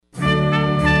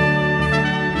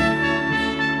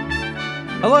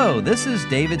Hello, this is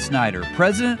David Snyder,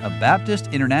 President of Baptist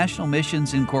International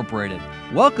Missions Incorporated,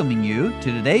 welcoming you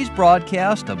to today's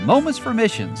broadcast of Moments for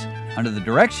Missions under the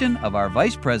direction of our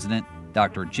Vice President,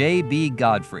 Dr. J.B.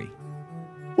 Godfrey.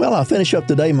 Well, I'll finish up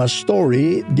today my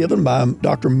story given by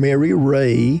Dr. Mary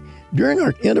Ray during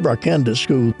our end of our candidate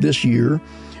school this year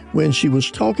when she was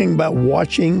talking about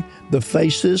watching the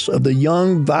faces of the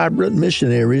young, vibrant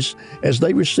missionaries as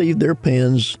they received their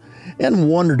pens and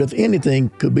wondered if anything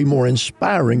could be more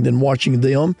inspiring than watching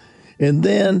them. And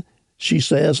then, she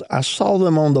says, I saw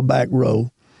them on the back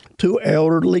row, two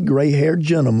elderly, gray-haired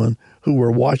gentlemen who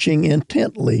were watching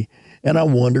intently, and I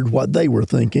wondered what they were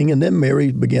thinking. And then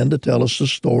Mary began to tell us a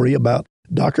story about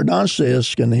Dr. Don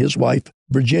Sisk and his wife,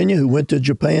 Virginia, who went to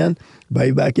Japan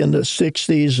way back in the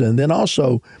 60s, and then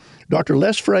also Dr.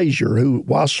 Les Frazier, who,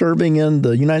 while serving in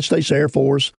the United States Air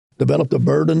Force, developed a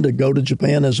burden to go to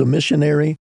Japan as a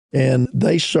missionary. And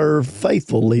they served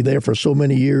faithfully there for so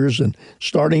many years and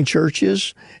starting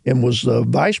churches, and was the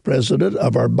vice president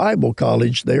of our Bible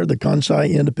college there, the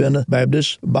Kansai Independent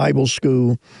Baptist Bible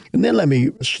School. And then let me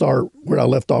start where I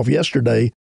left off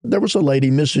yesterday. There was a lady,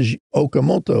 Mrs.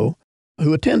 Okamoto,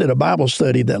 who attended a Bible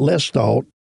study that Les taught.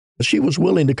 She was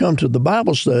willing to come to the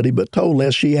Bible study, but told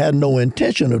Les she had no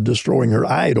intention of destroying her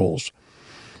idols.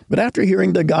 But after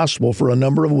hearing the gospel for a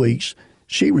number of weeks,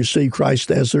 she received Christ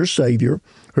as their Savior.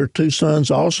 Her two sons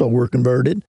also were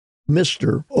converted.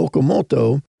 Mr.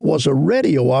 Okamoto was a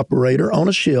radio operator on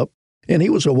a ship, and he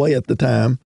was away at the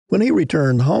time. When he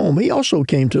returned home, he also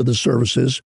came to the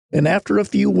services, and after a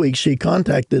few weeks, he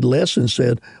contacted Les and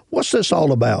said, "What's this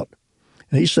all about?"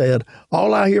 And he said,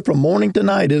 "All I hear from morning to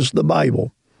night is the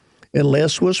Bible." And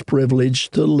Les was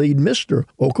privileged to lead Mr.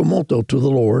 Okamoto to the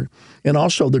Lord, and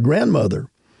also the grandmother.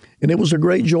 And it was a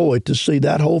great joy to see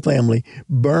that whole family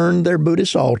burn their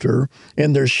Buddhist altar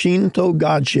and their Shinto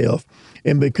God shelf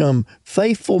and become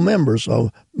faithful members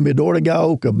of Midori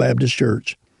Gaoka Baptist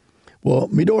Church. Well,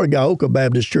 Midori Gaoka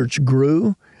Baptist Church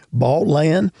grew, bought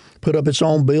land, put up its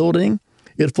own building.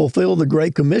 It fulfilled the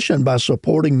Great Commission by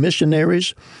supporting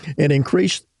missionaries and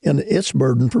increased in its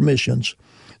burden for missions.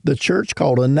 The church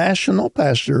called a national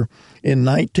pastor in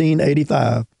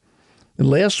 1985.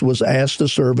 Les was asked to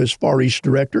serve as Far East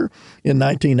Director in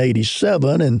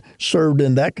 1987 and served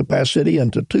in that capacity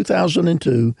until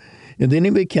 2002, and then he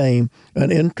became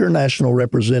an international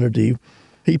representative.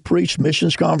 He preached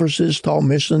missions conferences, taught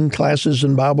mission classes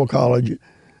in Bible college,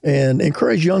 and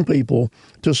encouraged young people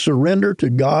to surrender to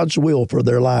God's will for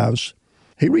their lives.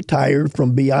 He retired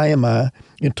from BIMI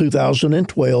in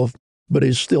 2012, but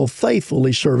is still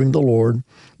faithfully serving the Lord.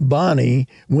 Bonnie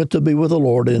went to be with the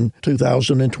Lord in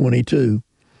 2022.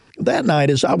 That night,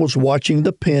 as I was watching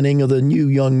the penning of the new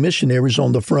young missionaries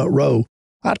on the front row,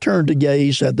 I turned to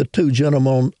gaze at the two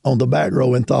gentlemen on the back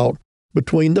row and thought,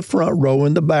 between the front row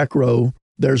and the back row,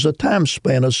 there's a time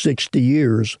span of 60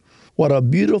 years. What a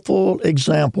beautiful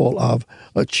example of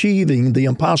achieving the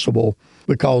impossible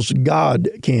because God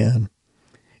can.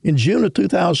 In June of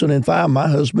 2005, my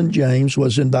husband James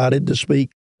was invited to speak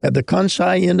at the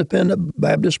Kansai Independent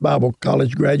Baptist Bible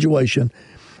College graduation,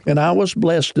 and I was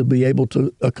blessed to be able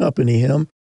to accompany him.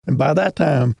 And by that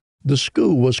time, the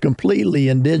school was completely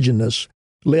indigenous,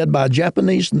 led by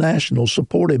Japanese nationals,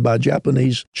 supported by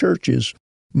Japanese churches.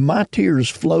 My tears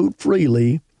flowed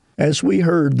freely as we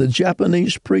heard the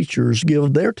Japanese preachers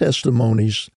give their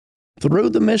testimonies. Through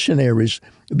the missionaries,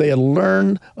 they had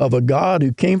learned of a God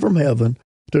who came from heaven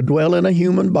to dwell in a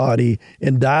human body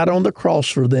and died on the cross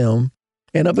for them,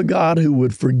 and of a God who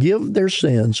would forgive their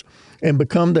sins and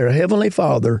become their heavenly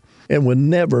Father and would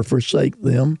never forsake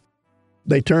them.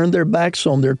 They turned their backs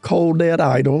on their cold, dead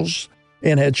idols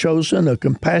and had chosen a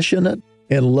compassionate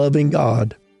and loving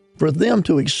God. For them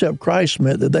to accept Christ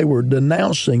meant that they were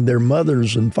denouncing their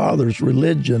mothers' and fathers'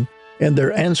 religion and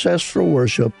their ancestral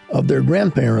worship of their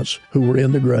grandparents who were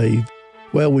in the grave.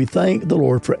 Well, we thank the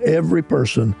Lord for every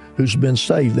person who's been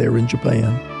saved there in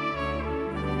Japan.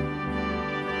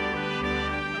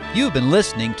 You've been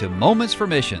listening to Moments for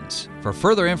Missions. For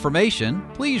further information,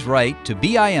 please write to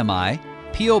BIMI,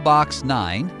 P.O. Box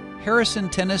 9, Harrison,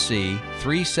 Tennessee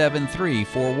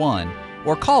 37341,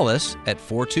 or call us at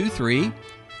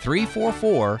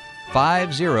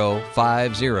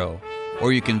 423-344-5050.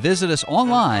 Or you can visit us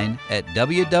online at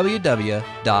www.bimi.org.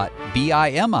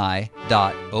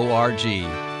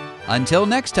 Until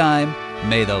next time,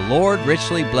 may the Lord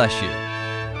richly bless you.